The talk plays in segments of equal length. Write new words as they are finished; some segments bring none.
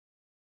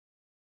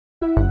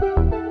What's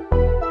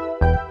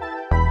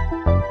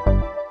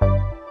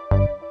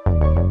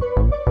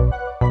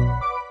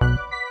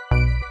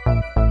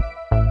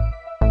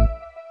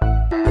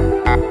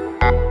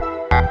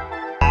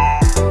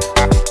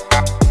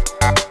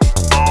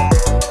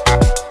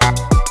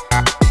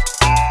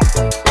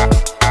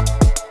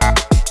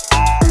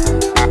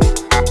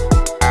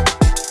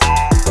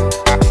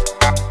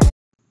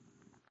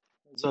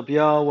up,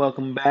 y'all?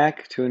 Welcome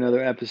back to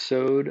another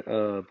episode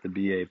of the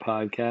BA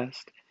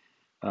Podcast.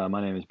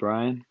 My name is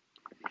Brian.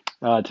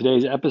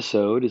 Today's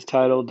episode is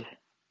titled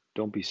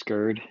Don't Be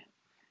Scared.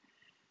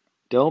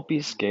 Don't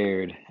be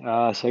scared. So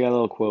I got a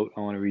little quote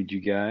I want to read you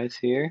guys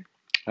here.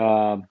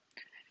 Um,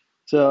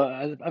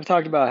 I've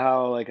talked about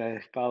how I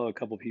follow a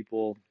couple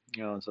people,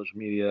 on social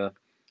media.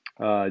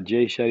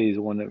 Jay Shetty is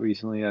one that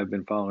recently I've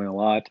been following a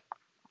lot.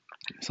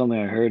 Something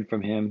I heard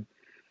from him,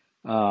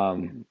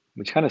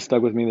 which kind of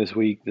stuck with me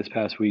this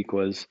past week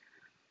was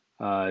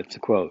it's a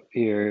quote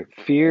here: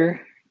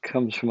 "Fear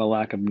comes from a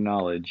lack of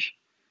knowledge.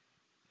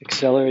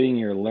 Accelerating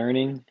your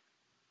learning,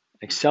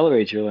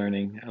 accelerate your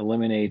learning,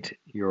 eliminate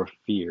your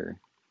fear."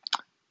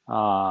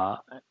 Uh,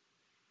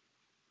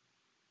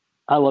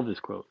 I love this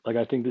quote.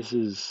 I think this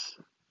is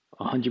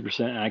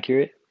 100%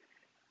 accurate.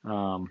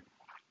 Um,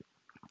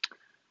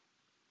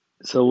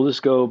 so we'll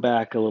just go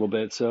back a little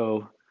bit.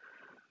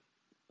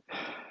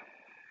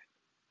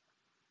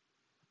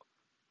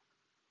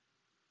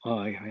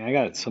 I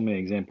got so many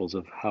examples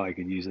of how I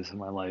could use this in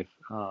my life.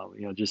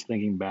 Just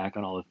thinking back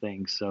on all the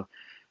things. So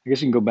I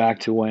guess you can go back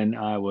to when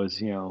I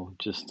was,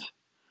 just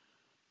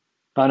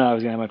found out I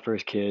was gonna have my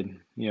first kid.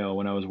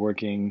 When I was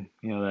working,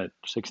 that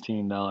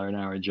 $16 an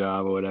hour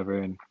job or whatever,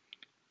 and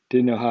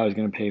didn't know how I was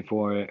gonna pay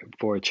for it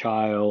for a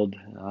child.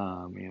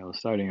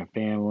 Starting a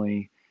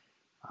family,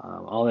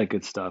 all that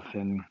good stuff,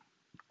 and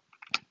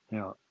you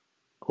know,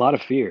 a lot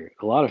of fear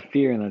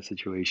in that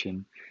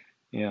situation.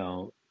 You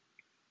know,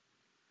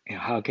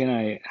 how can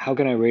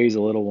I raise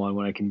a little one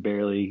when I can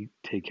barely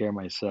take care of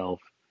myself?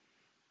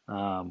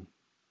 Um,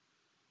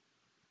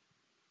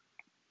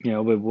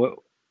 but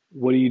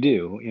what do you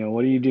do?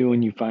 What do you do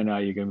when you find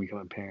out you're gonna become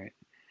a parent?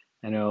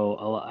 I know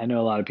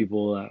a lot of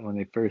people that when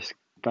they first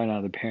find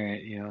out they're a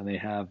parent, and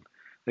they're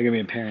gonna be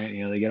a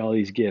parent, they get all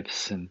these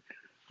gifts, and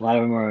a lot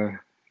of them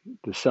are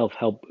the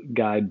self-help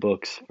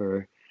guidebooks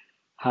for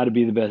how to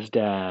be the best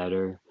dad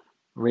or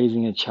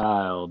raising a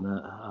child,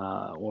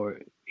 or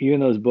even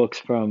those books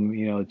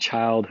from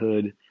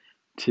childhood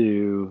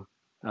to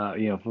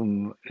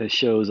from it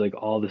shows like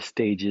all the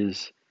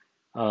stages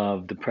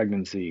of the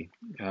pregnancy.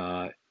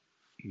 Uh,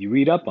 you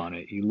read up on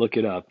it, you look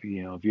it up.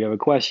 If you have a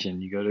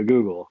question, you go to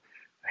Google.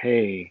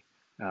 Hey,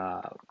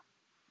 uh,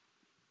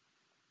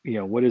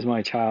 what is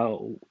my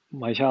child?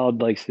 My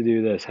child likes to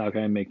do this. How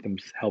can I make them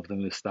help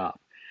them to stop?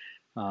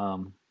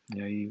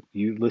 You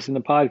listen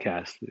to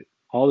podcasts,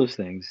 all those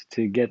things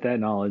to get that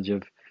knowledge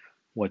of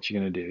what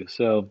you're going to do.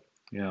 So,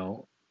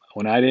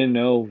 when I didn't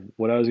know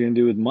what I was going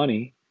to do with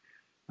money,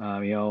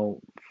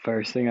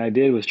 first thing I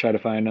did was try to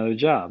find another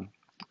job,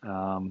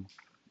 um,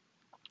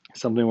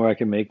 something where I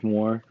could make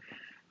more,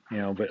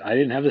 but I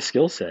didn't have the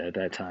skill set at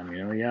that time.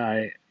 Yeah,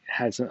 I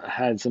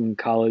had some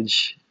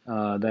college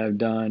that I've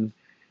done.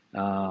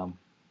 Um,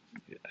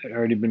 I'd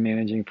already been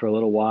managing for a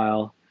little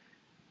while,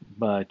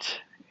 but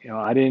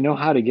I didn't know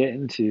how to get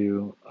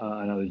into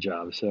another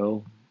job,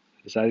 so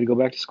I decided to go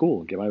back to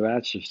school, get my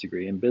bachelor's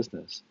degree in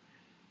business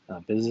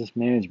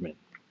management,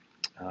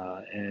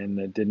 and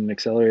I did an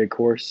accelerated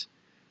course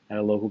at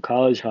a local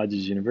college,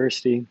 Hodges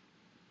University.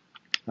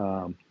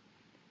 Um,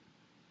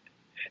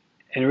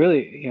 and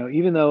really,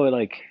 even though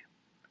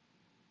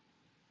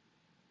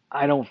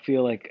I don't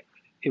feel like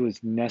it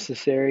was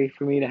necessary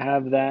for me to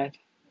have that,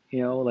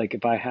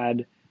 if I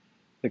had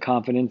the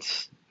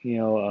confidence,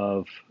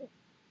 of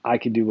I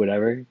could do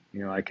whatever,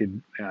 I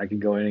could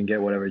go in and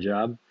get whatever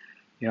job,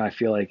 I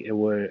feel like it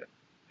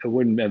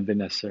wouldn't have been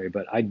necessary,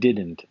 but I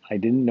didn't. I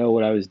didn't know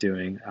what I was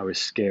doing. I was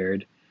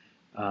scared.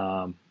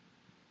 Um,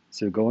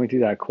 so going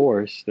through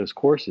those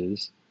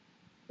courses,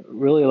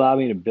 really allowed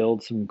me to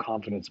build some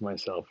confidence in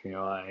myself.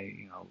 I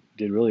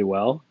did really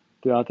well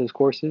throughout those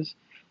courses.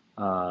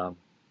 Um,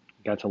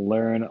 Got to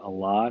learn a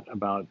lot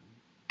about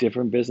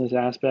different business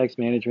aspects,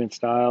 management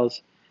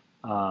styles,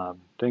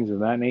 things of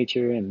that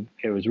nature, and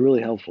it was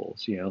really helpful.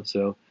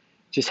 So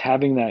just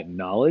having that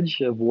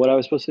knowledge of what I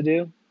was supposed to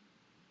do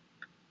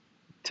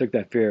took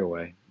that fear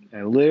away.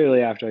 And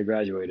literally after I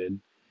graduated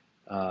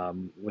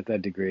with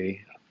that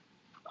degree,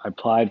 I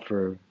applied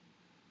for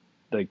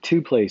like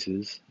two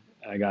places.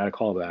 I got a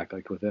call back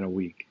like within a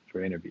week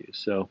for interviews.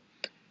 So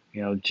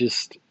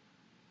just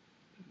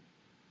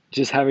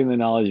having the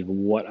knowledge of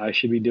what I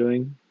should be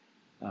doing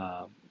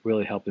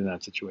really helped in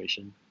that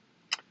situation.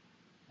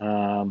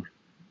 Um,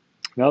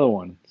 Another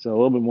one, so a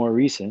little bit more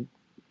recent,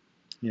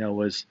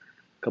 was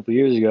a couple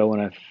years ago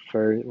when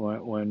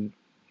when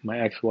my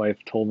ex-wife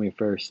told me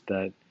first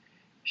that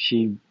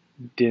she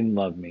didn't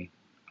love me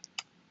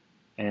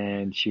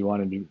and she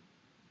wanted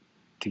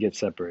to get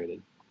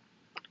separated.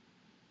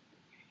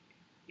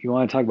 You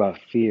want to talk about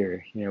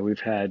fear? We've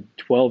had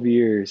 12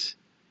 years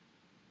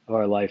of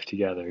our life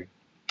together.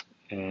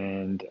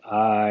 And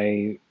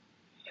I,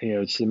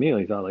 just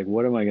immediately thought, like,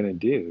 what am I going to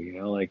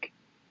do? Like,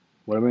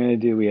 what am I going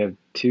to do? We have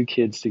two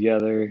kids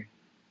together,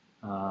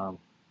 um,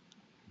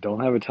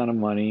 don't have a ton of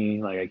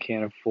money. Like, I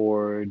can't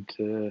afford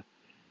to,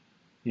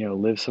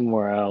 live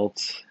somewhere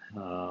else.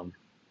 I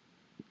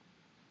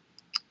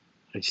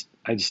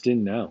just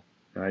didn't know.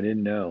 I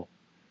didn't know,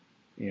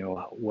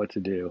 what to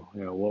do.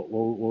 What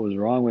was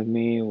wrong with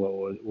me?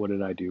 What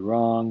did I do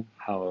wrong?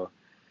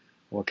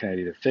 What can I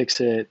do to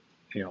fix it?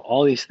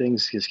 All these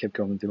things just kept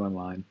going through my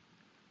mind.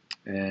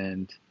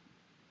 And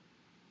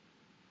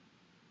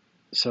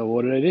so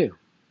what did I do?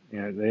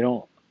 They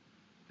don't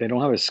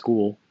have a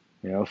school,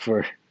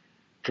 for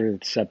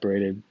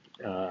separated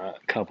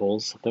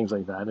couples, things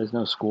like that. There's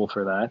no school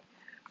for that.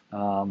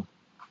 Um,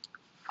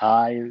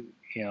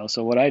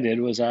 so what I did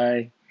was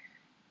I,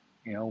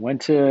 you know,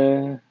 went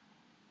to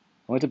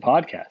went to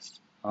podcasts.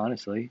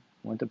 Honestly,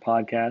 went to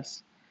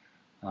podcasts.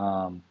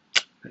 Um,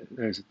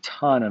 there's a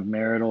ton of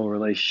marital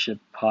relationship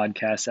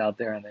podcasts out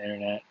there on the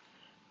internet.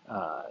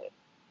 Uh,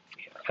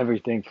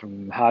 Everything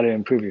from how to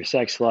improve your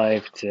sex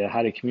life to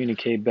how to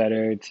communicate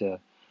better to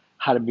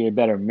how to be a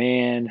better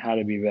man, how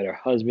to be a better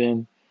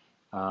husband.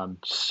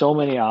 So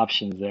many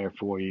options there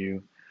for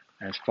you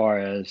as far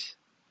as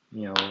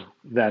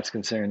that's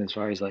concerned, as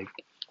far as like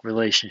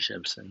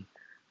relationships and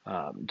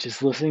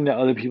just listening to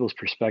other people's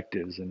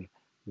perspectives and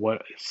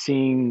what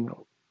seeing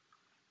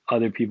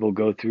other people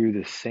go through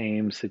the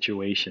same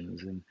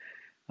situations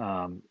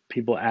and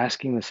people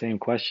asking the same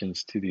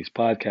questions to these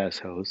podcast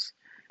hosts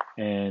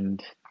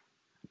and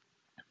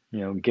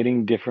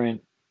getting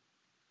different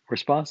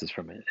responses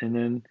from it. And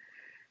then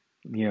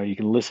you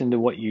can listen to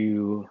what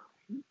you're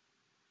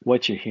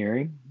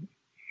hearing. You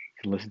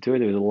can listen to it.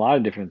 There's a lot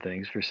of different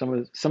things for some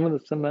of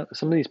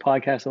these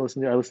podcasts I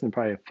listened to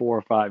probably 4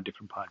 or 5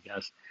 different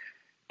podcasts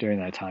during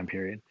that time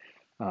period.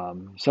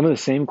 Some of the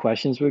same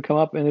questions would come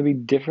up and there'd be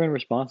different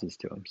responses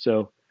to them.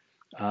 So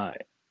uh,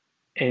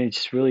 and it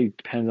just really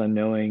depends on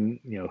knowing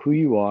who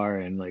you are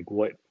and like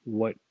what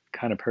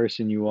kind of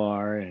person you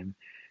are and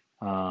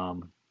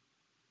um,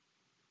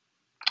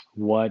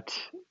 what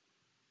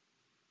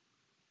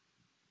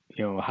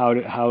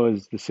how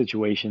is the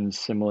situation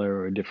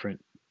similar or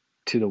different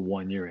to the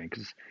one you're in,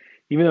 because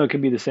even though it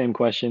could be the same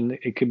question,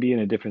 it could be in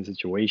a different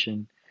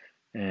situation,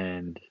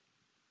 and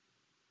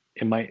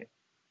it might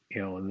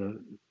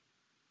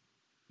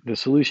the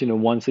solution to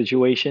one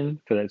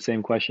situation for that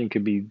same question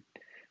could be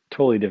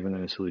totally different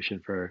than a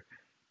solution for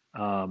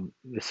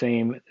the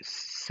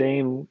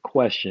same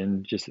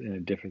question just in a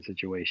different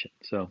situation.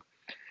 So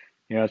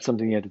that's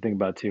something you have to think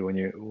about too when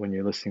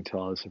you're listening to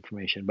all this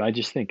information. But I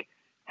just think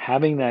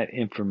having that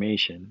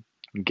information,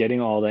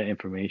 getting all that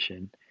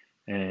information,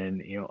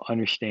 and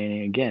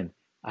understanding again,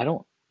 I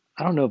don't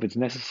I don't know if it's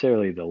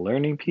necessarily the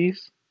learning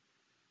piece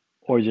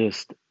or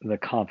just the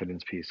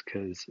confidence piece,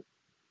 because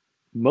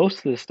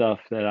most of the stuff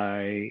that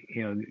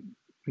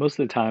most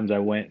of the times I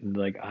went and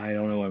like I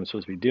don't know what I'm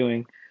supposed to be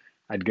doing.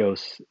 I'd go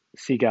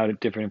seek out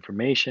different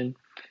information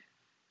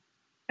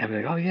and be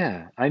like, oh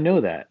yeah, I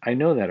know that. I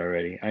know that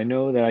already. I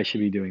know that I should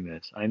be doing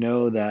this. I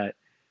know that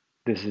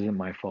this isn't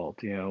my fault.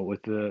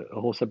 With the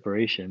whole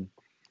separation,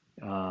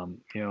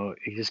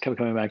 it just kept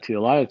coming back to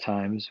a lot of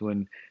times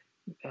when,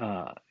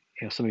 uh,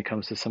 somebody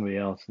comes to somebody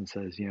else and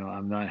says,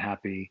 I'm not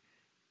happy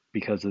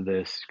because of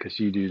this, because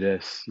you do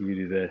this, you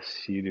do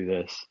this, you do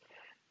this,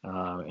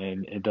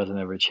 and it doesn't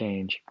ever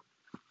change.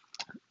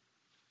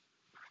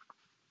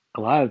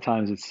 A lot of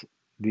times it's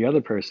the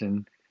other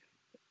person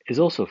is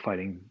also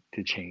fighting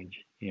to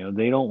change.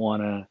 They don't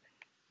want to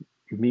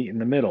meet in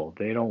the middle.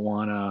 They don't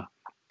want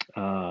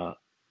to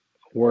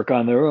work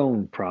on their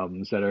own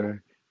problems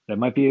that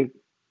might be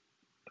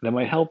that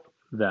might help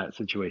that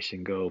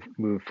situation go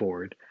move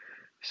forward.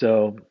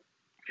 So,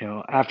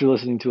 after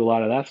listening to a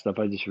lot of that stuff,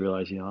 I just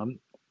realized, I'm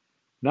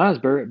not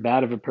as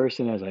bad of a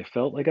person as I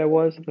felt like I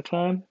was at the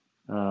time.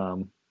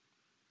 Um,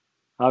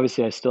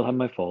 Obviously, I still have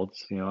my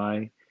faults.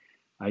 I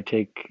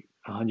take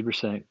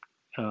 100%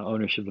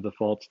 ownership of the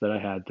faults that I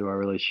had through our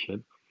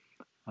relationship.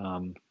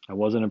 I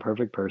wasn't a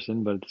perfect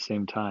person, but at the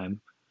same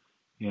time,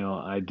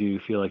 I do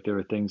feel like there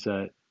were things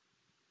that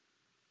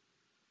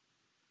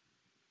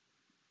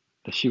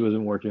she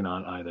wasn't working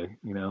on either.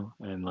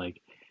 And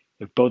like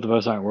if both of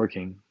us aren't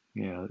working,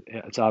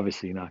 it's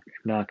obviously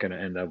not going to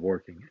end up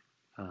working.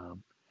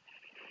 Um,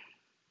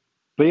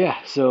 but yeah,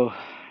 so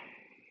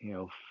you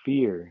know,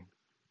 fear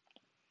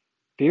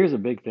fear is a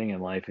big thing in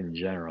life in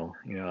general.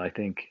 I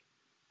think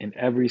in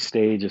every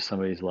stage of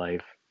somebody's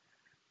life,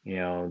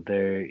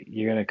 there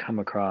you're going to come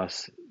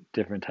across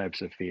different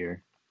types of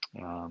fear.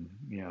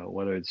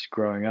 Whether it's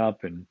growing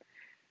up and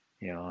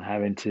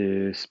having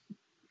to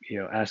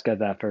ask out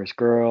that first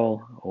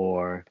girl,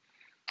 or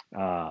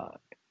uh,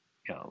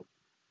 you know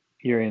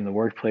you're in the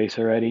workplace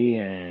already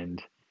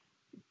and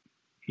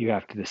you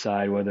have to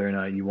decide whether or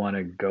not you want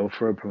to go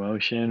for a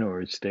promotion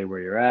or stay where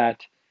you're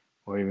at,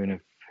 or even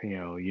if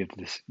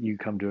you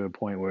come to a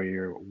point where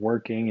you're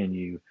working and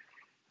you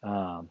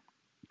um,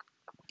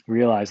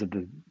 realize that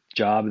the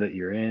job that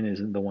you're in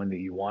isn't the one that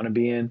you want to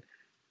be in.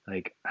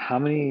 Like how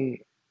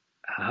many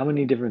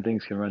different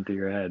things can run through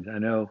your head? I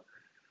know,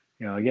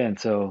 again,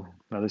 so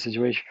another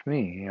situation for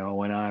me,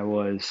 when I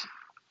was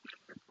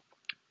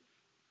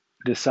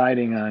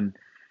deciding on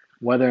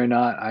whether or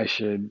not I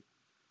should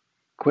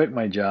quit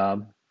my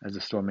job as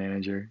a store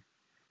manager,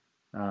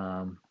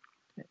 um,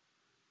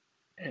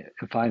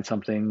 and find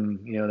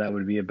something, that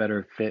would be a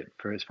better fit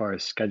for as far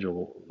as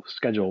schedule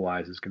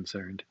wise is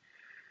concerned.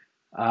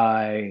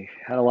 I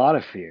had a lot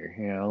of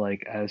fear,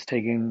 like I was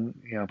taking,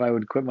 if I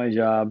would quit my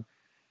job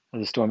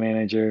as a store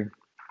manager,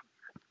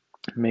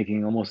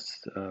 making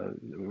almost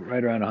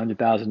right around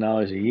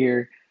 $100,000 a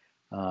year.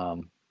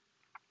 Um,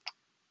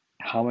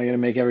 how am I going to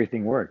make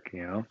everything work?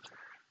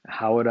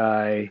 How would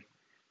I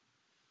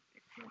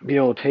be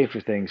able to pay for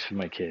things for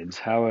my kids?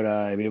 How would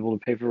I be able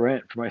to pay for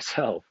rent for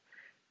myself?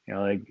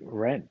 Like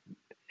rent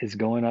is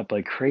going up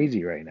like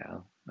crazy right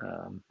now.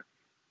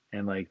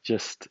 And like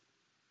just,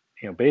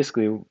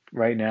 basically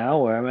right now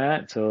where I'm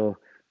at. So,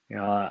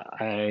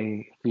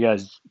 if you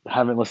guys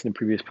haven't listened to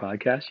previous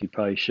podcasts, you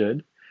probably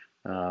should.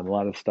 A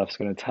lot of stuff's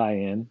going to tie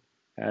in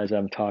as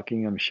I'm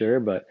talking, I'm sure,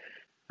 but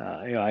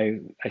I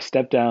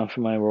stepped down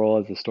from my role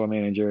as a store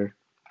manager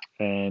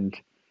and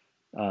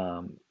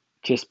um,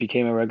 just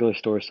became a regular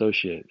store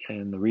associate.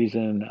 And the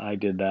reason I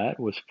did that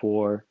was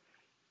for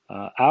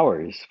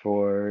hours,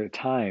 for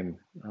time.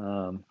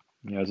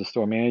 As a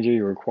store manager,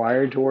 you're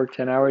required to work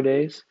 10-hour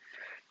days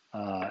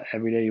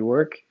every day you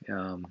work.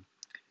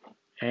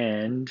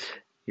 And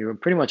you're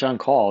pretty much on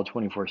call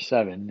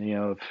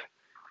 24/7. If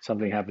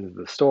something happens at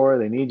the store,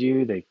 they need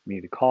you, they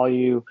need to call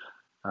you.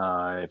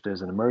 If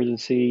there's an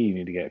emergency, you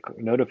need to get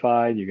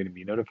notified. You're going to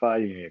be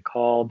notified. You're going to get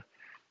called.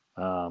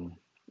 Um,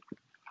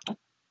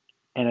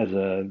 and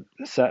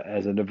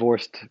as a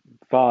divorced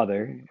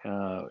father,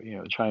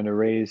 trying to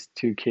raise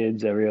two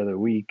kids every other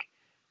week,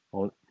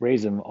 well,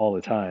 raise them all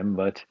the time,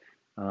 but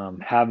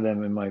have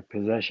them in my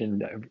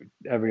possession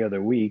every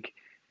other week,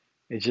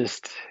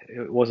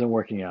 it wasn't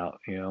working out.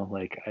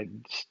 Like I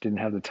just didn't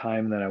have the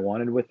time that I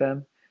wanted with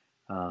them.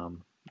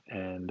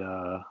 And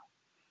so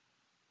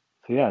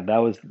yeah, that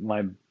was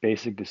my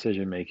basic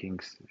decision making.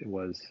 It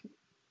was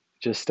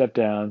just step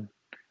down,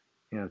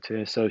 to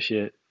an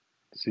associate,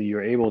 so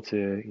you're able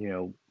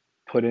to,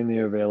 put in the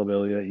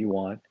availability that you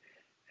want.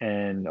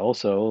 And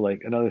also,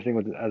 like another thing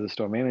with as a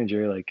store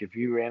manager, like if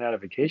you ran out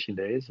of vacation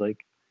days, like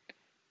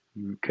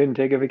you couldn't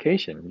take a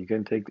vacation, you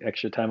couldn't take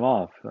extra time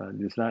off.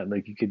 It's not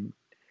like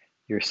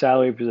you're a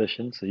salary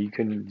position, so you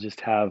couldn't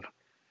just have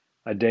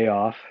a day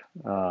off,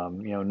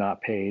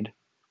 not paid.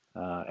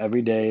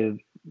 Every day,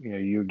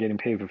 you're getting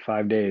paid for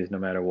 5 days no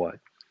matter what.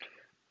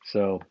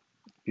 So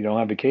you don't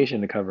have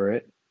vacation to cover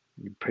it.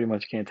 You pretty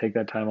much can't take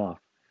that time off.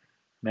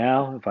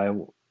 Now, if I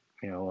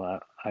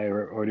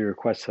already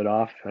requested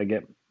off, I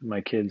get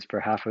my kids for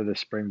half of the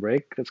spring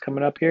break that's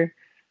coming up here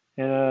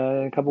in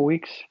a couple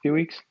weeks, few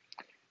weeks.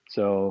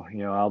 So,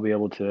 I'll be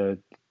able to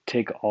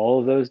take all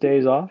of those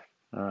days off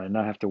and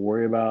not have to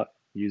worry about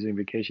using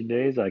vacation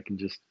days. I can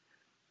just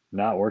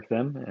not work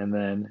them and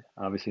then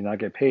obviously not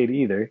get paid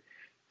either.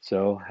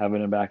 So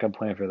having a backup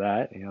plan for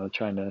that,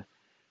 trying to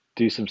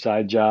do some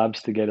side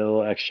jobs to get a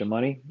little extra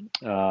money,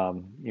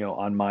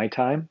 on my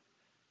time,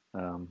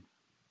 um,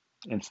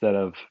 instead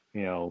of,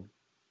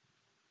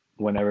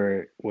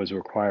 whenever was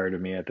required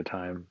of me at the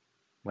time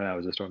when I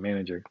was a store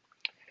manager.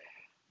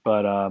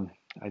 But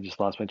I just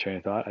lost my train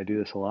of thought. I do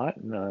this a lot.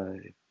 And,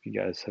 if you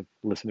guys have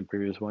listened to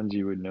previous ones,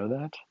 you would know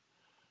that.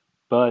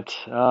 But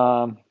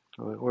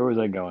where was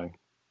I going?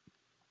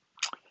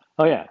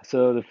 Oh yeah,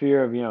 so the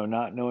fear of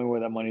not knowing where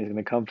that money is going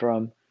to come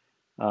from,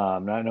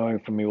 not knowing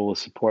if I'm able to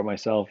support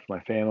myself, my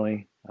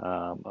family,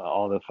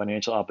 all the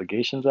financial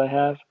obligations I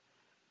have,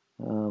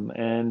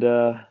 and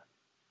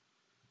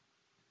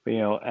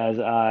but, as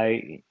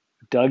I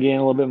dug in a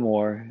little bit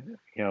more,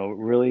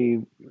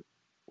 really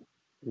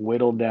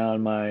whittled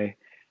down my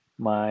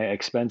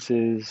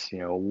expenses.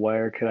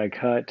 Where could I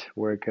cut?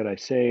 Where could I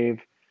save?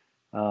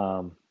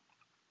 Um,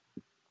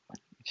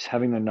 just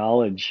having the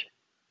knowledge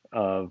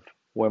of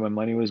where my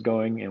money was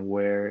going and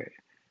where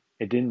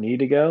it didn't need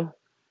to go,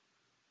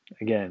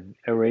 again,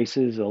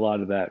 erases a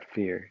lot of that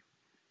fear.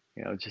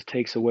 It just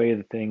takes away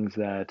the things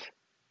that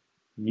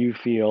you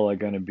feel are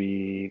going to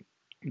be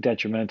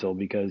detrimental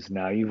because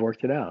now you've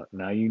worked it out.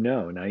 Now you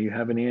know. Now you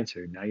have an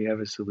answer. Now you have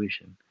a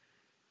solution.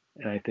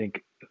 And I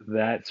think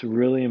that's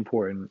really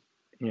important.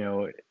 You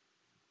know,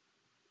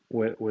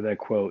 what that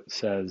quote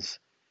says,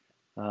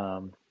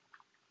 um,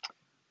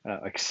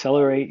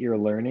 accelerate your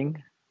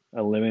learning,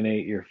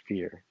 eliminate your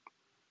fear.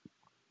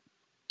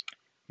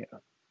 Yeah.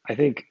 I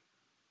think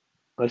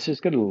let's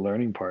just go to the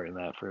learning part in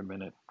that for a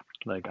minute.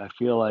 Like, I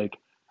feel like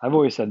I've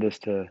always said this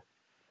to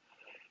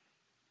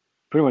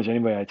pretty much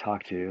anybody I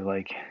talk to,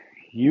 like,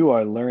 you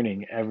are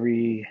learning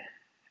every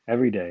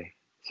day.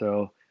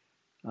 So,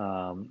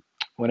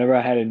 whenever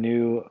I had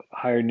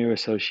hired new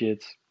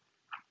associates,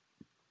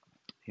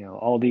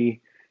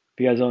 Aldi, if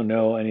you guys don't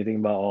know anything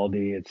about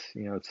Aldi, it's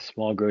a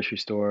small grocery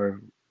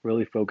store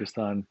really focused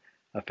on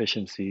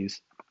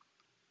efficiencies.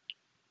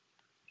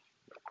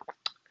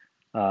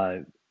 Uh,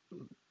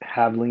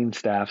 have lean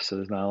staff, so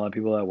there's not a lot of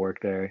people that work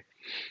there.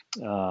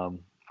 Um,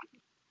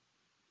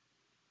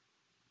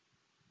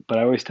 but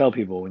I always tell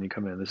people when you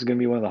come in, this is going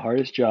to be one of the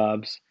hardest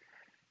jobs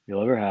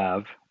you'll ever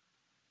have,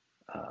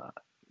 uh,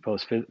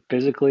 both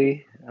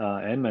physically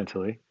and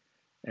mentally.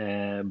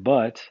 And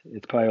but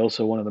it's probably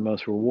also one of the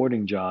most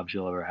rewarding jobs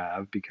you'll ever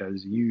have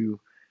because you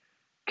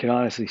can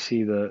honestly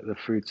see the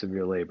fruits of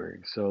your labor.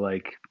 So,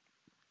 like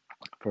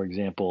for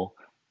example,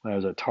 when I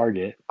was at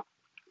Target,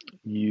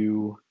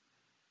 you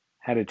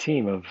had a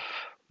team of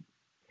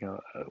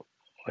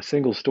a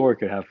single store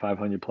could have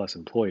 500 plus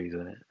employees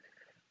in it.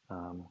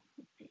 Um,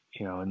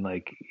 and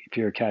like if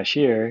you're a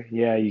cashier,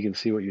 yeah, you can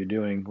see what you're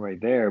doing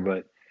right there,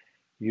 but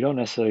you don't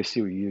necessarily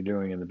see what you're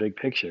doing in the big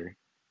picture,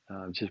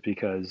 just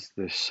because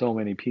there's so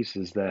many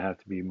pieces that have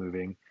to be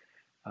moving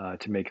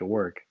to make it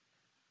work.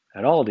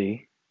 At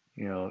Aldi,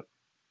 you know,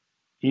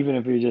 even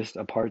if you're just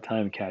a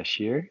part-time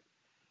cashier,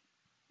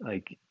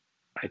 like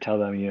I tell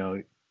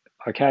them,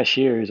 our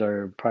cashiers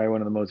are probably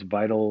one of the most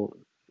vital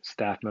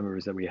staff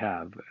members that we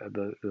have.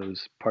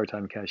 Those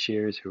part-time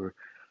cashiers who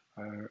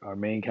are our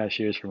main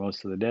cashiers for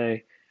most of the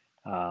day.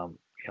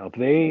 If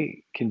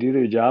they can do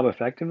their job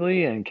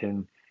effectively and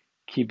can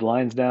keep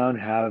lines down,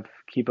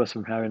 keep us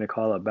from having to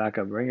call up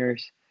backup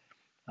ringers,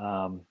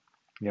 um,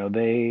 you know,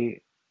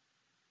 they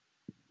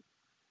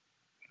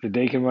the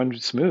day can run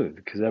smooth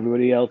because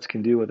everybody else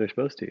can do what they're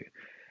supposed to.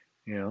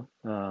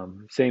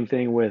 Same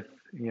thing with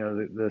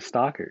the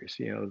stockers.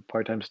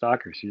 Part-time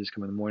stockers who just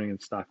come in the morning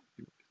and stock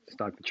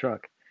the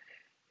truck.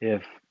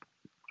 If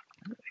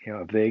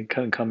if they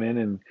can come in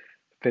and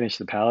finish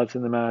the pallets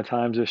in the amount of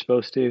times they're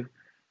supposed to,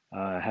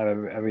 have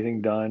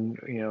everything done,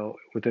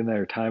 within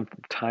their time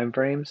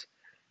frames,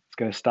 it's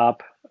going to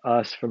stop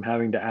us from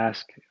having to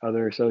ask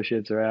other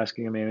associates or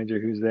asking a manager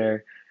who's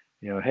there,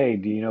 hey,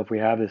 do you know if we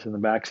have this in the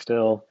back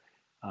still?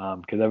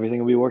 Because everything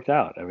will be worked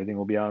out, everything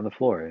will be out on the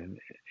floor, and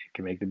it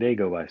can make the day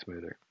go by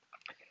smoother.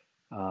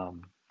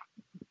 Um,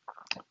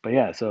 but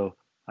yeah, so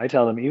I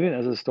tell them, even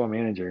as a store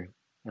manager,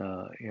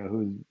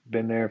 who's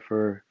been there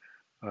for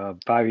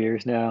 5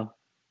 years now,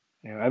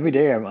 every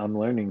day I'm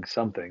learning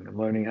something. I'm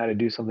learning how to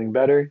do something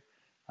better.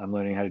 I'm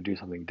learning how to do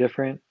something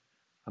different.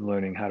 I'm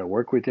learning how to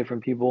work with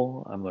different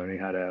people. I'm learning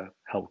how to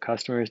help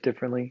customers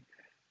differently.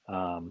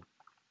 Um,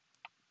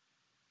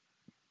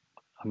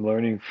 I'm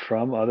learning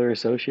from other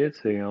associates,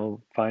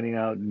 finding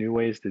out new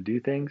ways to do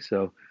things.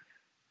 So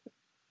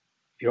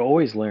you're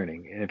always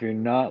learning. And if you're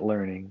not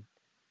learning,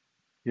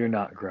 you're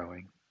not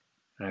growing.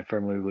 And I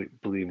firmly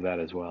believe that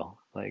as well.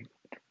 Like,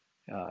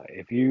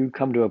 if you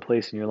come to a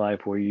place in your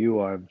life where you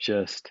are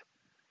just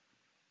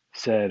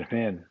said,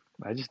 man,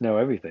 I just know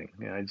everything.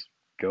 I just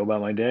go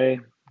about my day,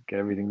 get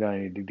everything done I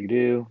need to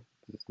do.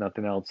 There's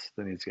nothing else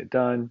that needs to get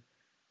done.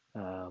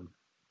 Um,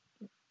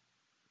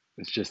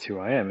 it's just who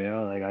I am,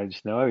 like I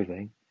just know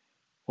everything.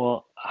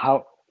 Well,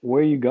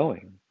 where are you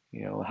going?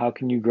 How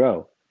can you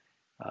grow?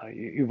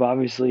 You've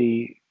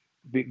obviously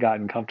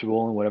gotten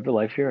comfortable in whatever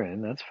life you're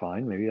in. That's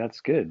fine. Maybe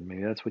that's good.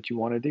 Maybe that's what you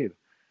want to do.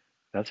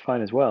 That's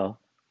fine as well.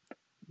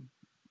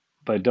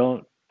 But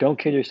don't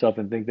kid yourself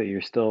and think that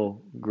you're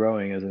still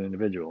growing as an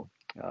individual,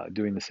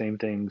 doing the same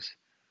things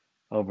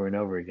over and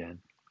over again.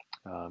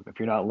 If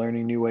you're not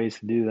learning new ways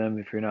to do them,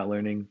 if you're not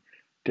learning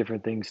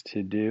different things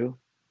to do,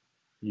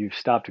 you've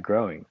stopped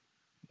growing.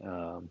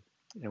 Um,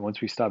 and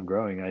once we stop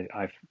growing,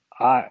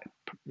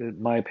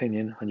 in my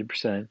opinion,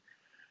 100%,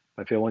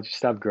 I feel once you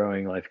stop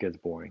growing, life gets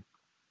boring.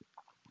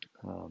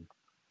 Um,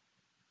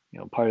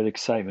 part of the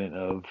excitement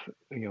of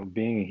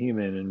being a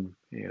human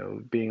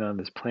and being on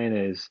this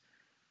planet is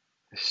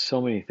there's so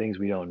many things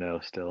we don't know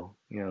still.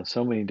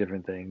 So many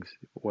different things.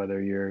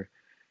 Whether you're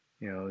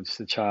just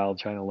a child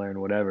trying to learn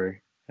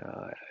whatever,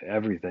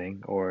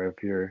 everything, or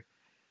if you're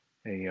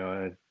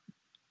a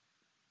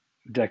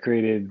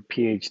decorated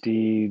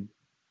PhD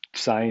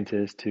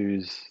scientist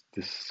who's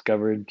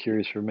discovered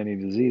cures for many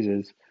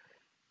diseases,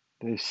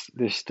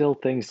 there's still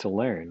things to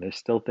learn. There's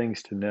still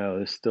things to know.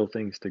 There's still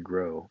things to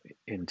grow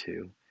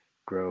into,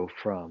 grow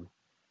from.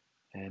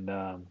 And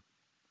I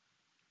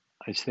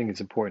just think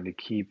it's important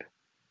to keep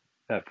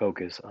that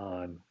focus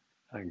on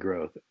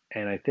growth.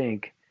 And I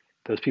think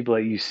those people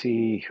that you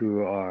see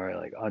who are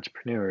like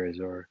entrepreneurs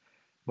or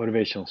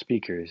motivational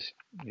speakers,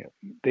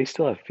 they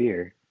still have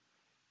fear,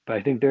 but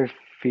I think their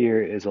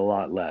fear is a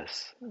lot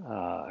less.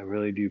 I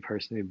really do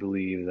personally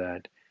believe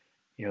that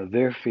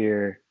their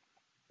fear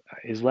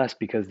is less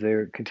because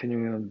they're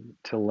continuing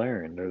to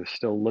learn. They're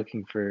still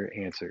looking for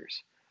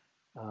answers.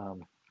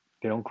 Um,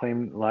 they don't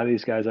claim, a lot of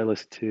these guys I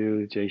listen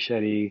to, Jay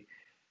Shetty,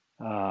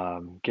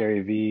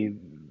 Gary Vee,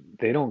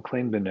 they don't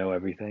claim to know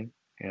everything.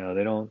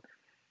 They don't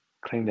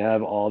claim to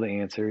have all the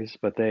answers,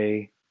 but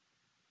they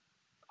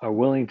are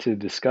willing to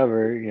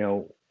discover,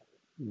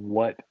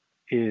 what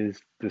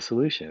is the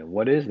solution?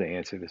 What is the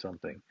answer to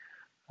something?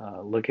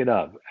 Look it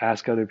up,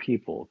 ask other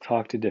people,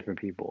 talk to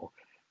different people,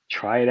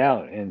 try it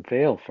out and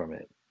fail from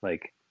it.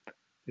 Like,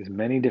 there's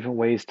many different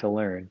ways to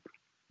learn.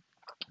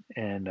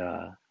 And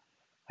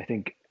I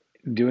think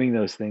doing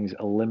those things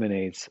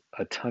eliminates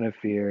a ton of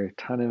fear,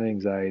 ton of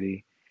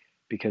anxiety,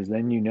 because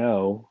then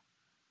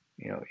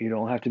you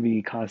don't have to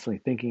be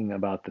constantly thinking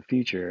about the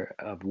future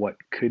of what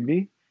could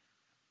be.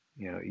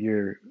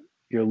 You're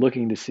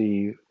looking to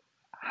see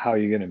how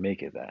you're going to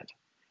make it that.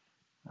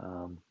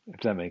 If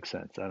that makes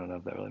sense. I don't know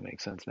if that really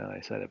makes sense now that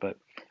I said it, but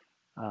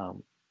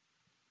um,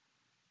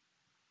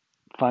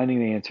 finding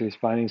the answers,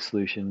 finding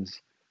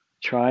solutions,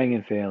 trying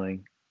and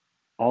failing,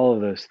 all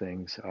of those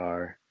things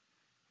are,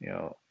 you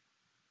know,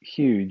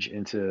 huge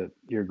into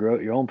your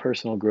growth, your own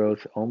personal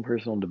growth, own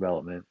personal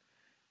development,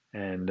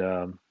 and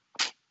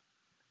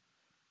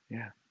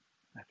yeah,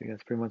 I think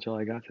that's pretty much all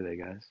I got today,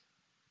 guys.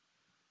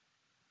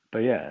 But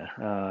yeah,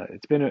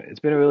 it's been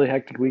a really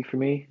hectic week for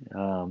me.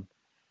 Doing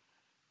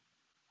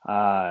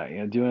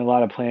a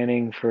lot of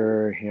planning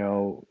for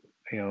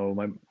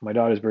my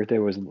daughter's birthday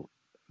was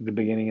the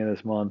beginning of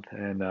this month,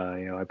 and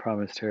I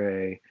promised her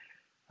a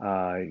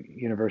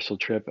Universal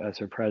trip as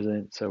her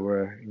present. So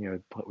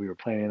we were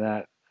planning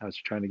that. I was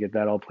trying to get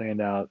that all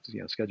planned out,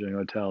 scheduling a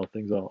hotel,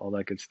 things, all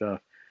that good stuff.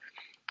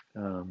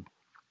 Um,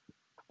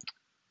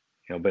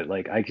 but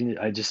like I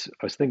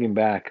was thinking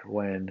back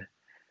when,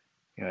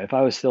 if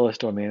I was still a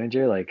store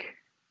manager, like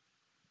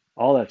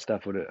all that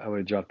stuff I would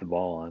have dropped the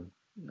ball on,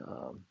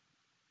 um,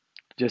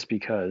 just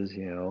because,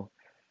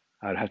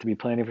 I'd have to be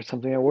planning for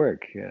something at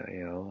work,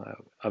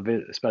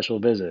 a special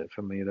visit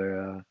from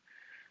either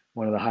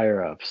one of the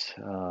higher ups,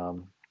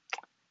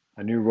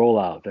 a new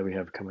rollout that we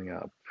have coming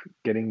up,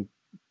 getting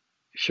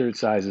shirt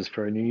sizes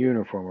for new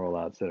uniform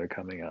rollouts that are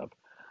coming up,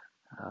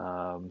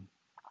 um,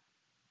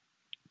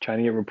 trying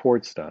to get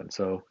reports done.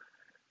 So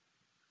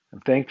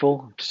I'm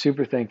thankful,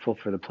 super thankful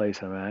for the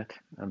place I'm at.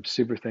 I'm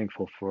super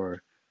thankful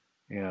for,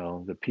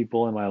 the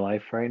people in my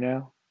life right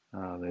now.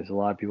 There's a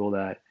lot of people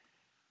that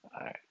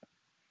I,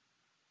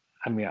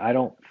 I mean, I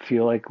don't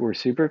feel like we're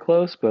super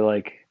close, but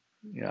like,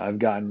 I've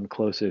gotten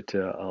closer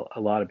to a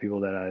lot of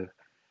people that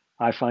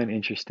I find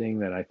interesting,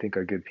 that I think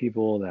are good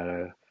people, that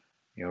are,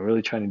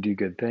 really trying to do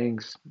good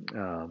things.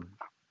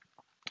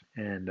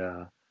 And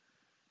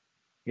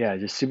Yeah,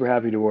 just super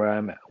happy to where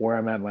I'm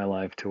at in my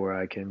life, to where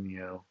I can,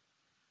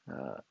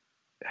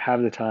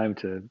 have the time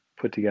to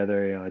put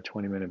together, a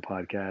 20-minute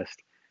podcast,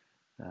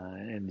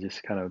 and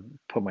just kind of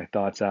put my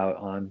thoughts out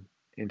on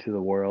into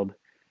the world.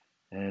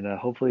 And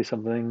hopefully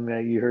something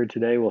that you heard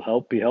today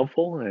will be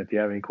helpful. And if you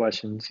have any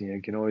questions,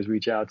 you can always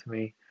reach out to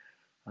me.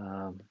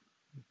 Um,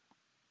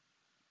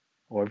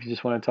 or if you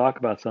just want to talk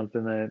about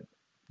something that,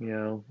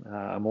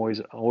 I'm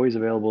always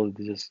available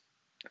to just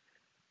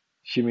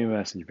shoot me a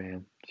message,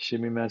 man.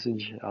 Shoot me a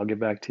message. I'll get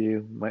back to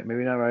you.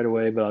 Maybe not right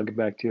away, but I'll get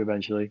back to you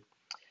eventually.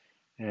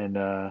 And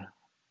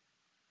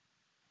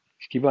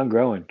just keep on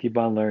growing, keep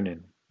on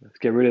learning. Let's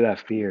get rid of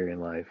that fear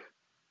in life.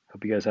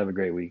 Hope you guys have a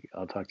great week.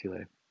 I'll talk to you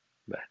later.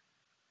 Bye.